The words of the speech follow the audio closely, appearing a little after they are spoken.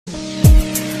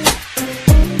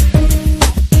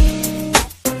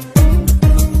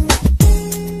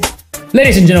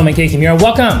Ladies and gentlemen, K Kim here.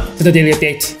 Welcome to the Daily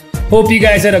Update. Hope you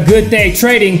guys had a good day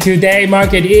trading today.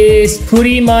 Market is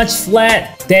pretty much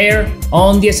flat there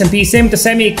on the S&P. Same with the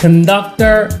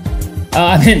semiconductor.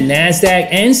 NASDAQ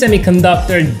and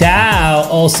semiconductor. Dow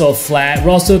also flat.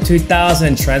 Russell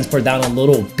 2000 transport down a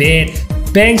little bit.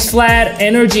 Banks flat.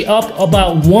 Energy up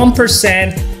about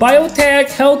 1%. Biotech,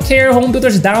 healthcare, home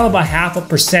builders down about half a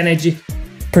percentages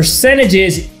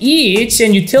each,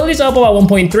 and utilities up about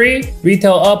 1.3,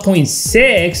 retail up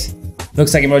 0.6.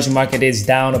 Looks like emerging market is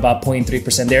down about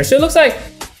 0.3% there. So it looks like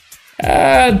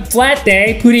flat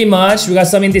day, pretty much. We got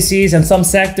some indices and some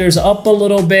sectors up a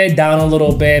little bit, down a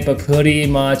little bit, but pretty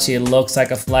much it looks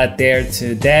like a flat there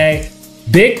today.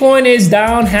 Bitcoin is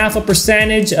down half a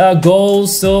percentage. Gold,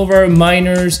 silver,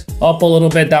 miners up a little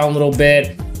bit, down a little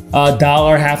bit.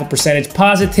 Dollar half a percentage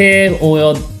positive.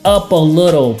 Oil up a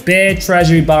little bit.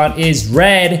 Treasury bond is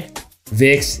red.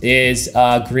 VIX is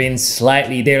green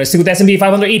slightly there. Let's see with S&P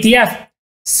 500 ETF.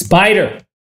 Spider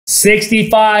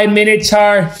 65-minute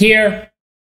chart here.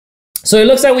 So it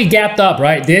looks like we gapped up,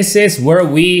 right? This is where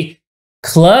we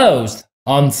closed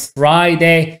on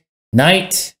Friday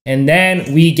night, and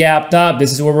then we gapped up.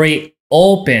 This is where we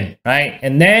opened, right?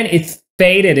 And then it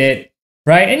faded it,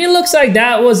 right? And it looks like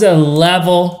that was a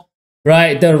level,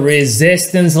 right? The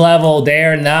resistance level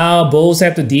there. Now bulls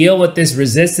have to deal with this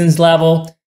resistance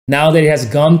level now that it has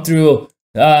gone through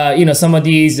some of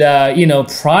these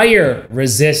prior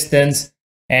resistance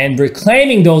and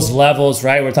reclaiming those levels,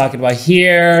 right? We're talking about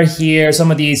here, some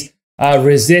of these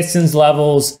resistance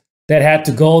levels that had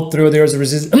to go through. There was a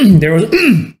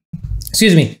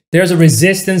there's a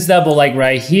resistance level like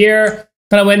right here.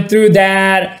 Kind of went through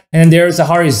that, and there's a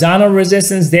horizontal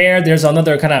resistance there. There's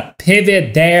another kind of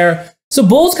pivot there. So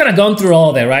bulls kind of gone through all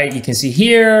of that, right? You can see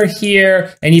here,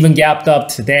 and even gapped up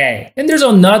today. And there's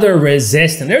another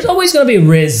resistance. There's always going to be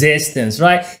resistance,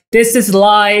 right? This is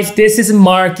life. This is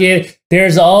market.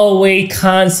 There's always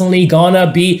constantly going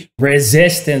to be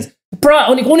resistance.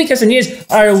 Only question is,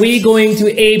 are we going to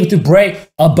be able to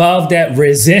break above that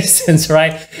resistance,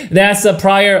 right? That's a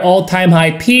prior all-time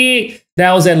high peak.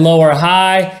 That was at lower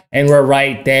high, and we're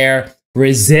right there.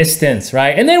 Resistance,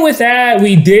 right? And then with that,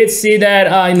 we did see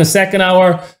that in the second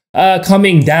hour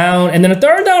coming down. And then the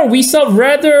third hour, we saw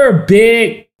rather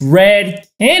big red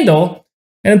candle.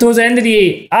 And then towards the end of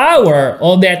the hour,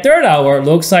 on that third hour,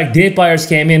 looks like dip buyers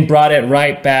came in, brought it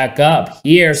right back up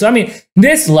here. So, I mean,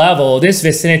 this level, this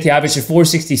vicinity, obviously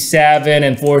 467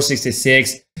 and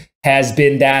 466 has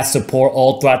been that support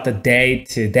all throughout the day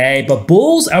today. But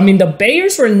bulls, I mean, the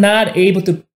bears were not able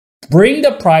to bring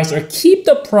the price or keep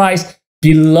the price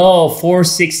below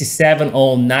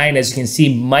 467.09. As you can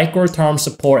see, micro term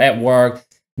support at work.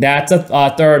 That's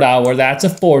a third hour, that's a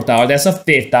fourth hour, that's a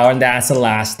fifth hour, and that's the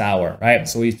last hour, right?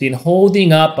 So we've been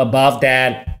holding up above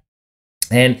that,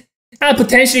 and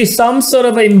potentially some sort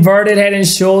of inverted head and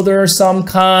shoulder of some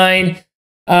kind.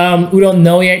 We don't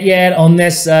know yet on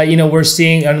this. We're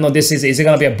seeing, I don't know, is it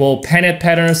going to be a bull pennant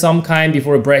pattern of some kind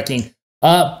before breaking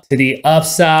up to the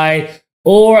upside?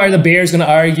 Or are the bears going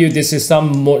to argue this is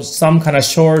some kind of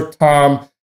short-term,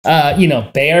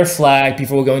 bear flag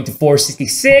before we're going to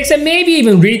 466 and maybe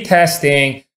even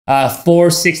retesting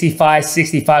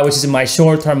 465.65, which is my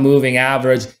short-term moving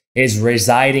average, is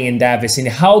residing in that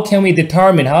vicinity. How can we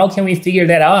determine? How can we figure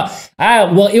that out?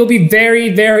 Well, it will be very,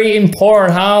 very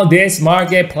important how this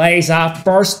market plays out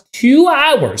first 2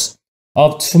 hours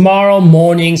of tomorrow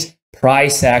morning's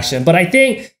price action. But I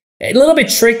think a little bit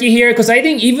tricky here, because I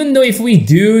think even though if we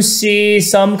do see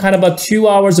some kind of a 2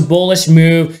 hours bullish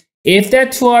move, if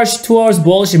that 2 hours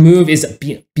bullish move is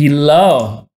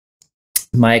below,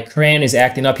 my crane is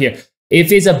acting up here.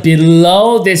 If it's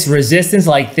below this resistance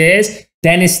like this,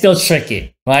 then it's still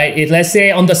tricky, right? Let's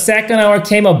say on the second hour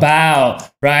came about,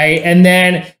 right? And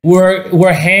then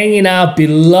we're hanging out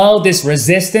below this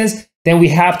resistance, then we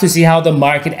have to see how the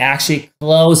market actually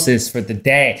closes for the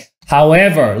day.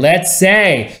 However, let's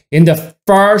say in the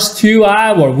first 2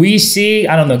 hours, we see,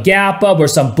 I don't know, gap up or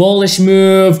some bullish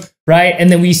move, right? And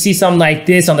then we see something like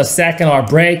this on the second hour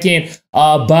breaking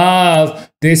above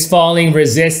this falling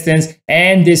resistance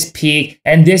and this peak,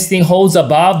 and this thing holds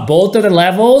above both of the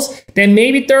levels, then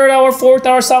maybe third hour, fourth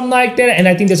hour, something like that. And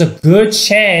I think there's a good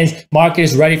chance market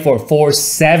is ready for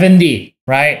 470,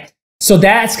 right? So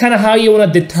that's kind of how you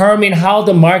want to determine how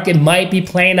the market might be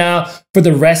playing out for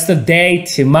the rest of the day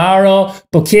tomorrow.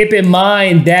 But keep in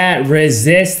mind that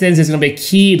resistance is going to be a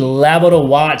key level to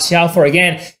watch out for.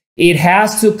 Again, it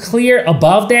has to clear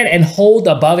above that and hold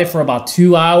above it for about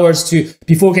 2 hours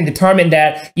before we can determine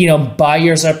that, you know,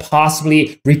 buyers are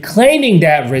possibly reclaiming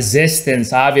that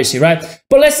resistance, obviously, right?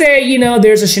 But let's say, you know,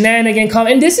 there's a shenanigan come,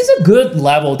 and this is a good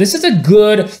level. This is a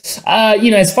good,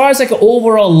 you know, as far as like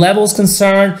overall levels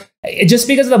concerned, just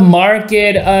because the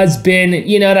market has been,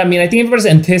 you know what I mean? I think everybody's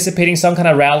anticipating some kind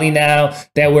of rally now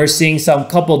that we're seeing some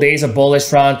couple days of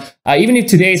bullish run. Even if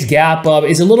today's gap up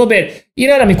is a little bit, you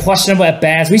know what I mean, questionable at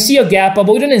best. We see a gap up,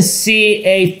 but we didn't see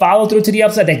a follow through to the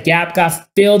upside. The gap got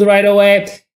filled right away.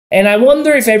 And I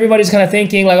wonder if everybody's kind of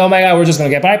thinking like, oh my God, we're just going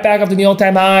to get right back up to the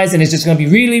all-time highs and it's just going to be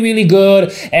really, really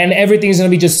good and everything's going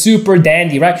to be just super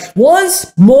dandy, right?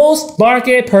 Once most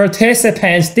market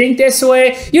participants think this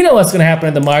way, you know what's going to happen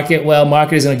in the market? Well,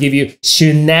 market is going to give you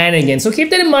shenanigans. So keep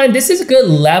that in mind. This is a good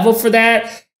level for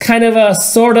that kind of a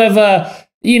sort of a,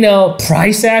 you know,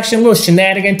 price action, a little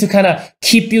shenanigan to kind of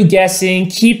keep you guessing,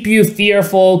 keep you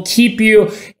fearful, keep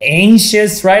you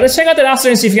anxious, right? Let's check out that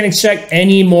oscillator and see if you can extract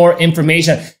any more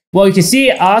information. Well, you can see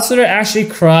oscillator actually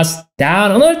crossed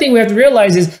down. Another thing we have to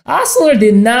realize is oscillator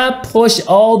did not push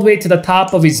all the way to the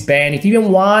top of his band. If you've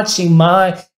been watching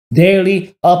my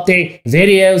daily update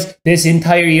videos this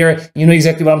entire year, you know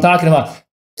exactly what I'm talking about.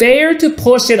 Failed to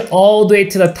push it all the way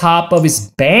to the top of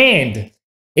his band.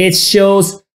 It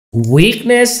shows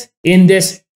weakness in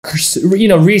this, you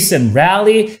know, recent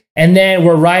rally. And then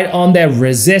we're right on that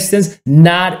resistance,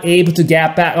 not able to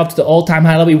gap back up to the all-time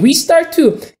high level. We start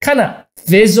to kind of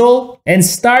fizzle and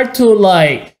start to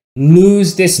like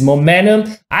lose this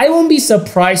momentum. I won't be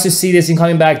surprised to see this thing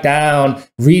coming back down,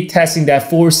 retesting that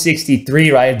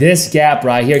 463, right? This gap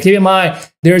right here. Keep in mind,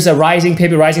 there's a rising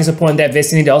pivot, rising support in that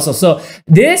vicinity also. So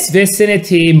this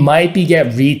vicinity might be get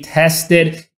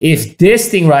retested if this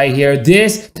thing right here,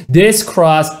 this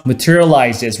cross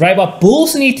materializes, right? What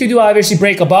bulls need to do, obviously,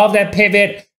 break above that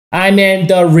pivot. I mean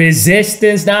the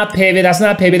resistance, not pivot. That's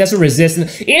not pivot, that's a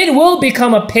resistance. It will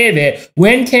become a pivot.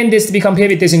 When can this become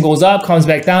pivot? This thing goes up, comes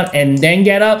back down, and then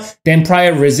get up. Then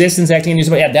prior resistance acting,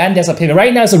 yeah, then that's a pivot.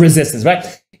 Right now it's a resistance, right?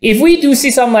 If we do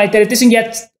see something like that, if this thing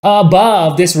gets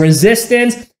above this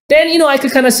resistance, then, you know, I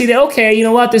could kind of see that, okay, you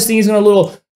know what, this thing is going to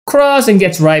little cross and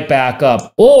gets right back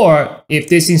up. Or if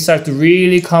this thing starts to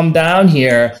really come down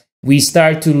here, we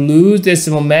start to lose this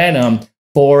momentum.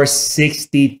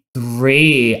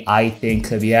 463, I think,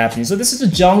 could be happening. So this is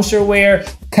a juncture where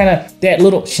kind of that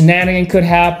little shenanigan could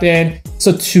happen.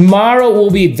 So tomorrow will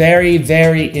be very,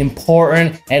 very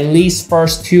important, at least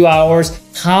first 2 hours,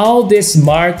 how this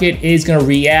market is going to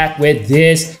react with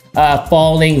this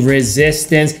falling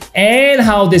resistance and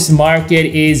how this market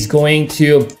is going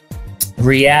to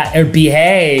react or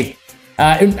behave.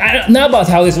 I don't know about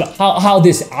how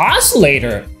this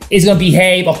oscillator is going to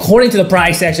behave according to the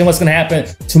price action, what's going to happen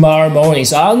tomorrow morning.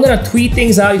 So I'm going to tweet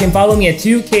things out. You can follow me at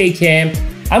 2K Kim.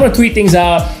 I'm going to tweet things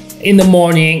out in the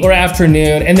morning or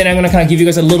afternoon, and then I'm going to kind of give you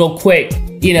guys a little quick,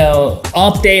 you know,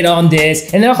 update on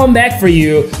this, and then I'll come back for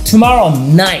you tomorrow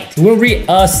night. We'll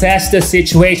reassess the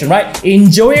situation, right?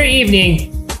 Enjoy your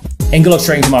evening, and good luck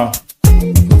trading tomorrow.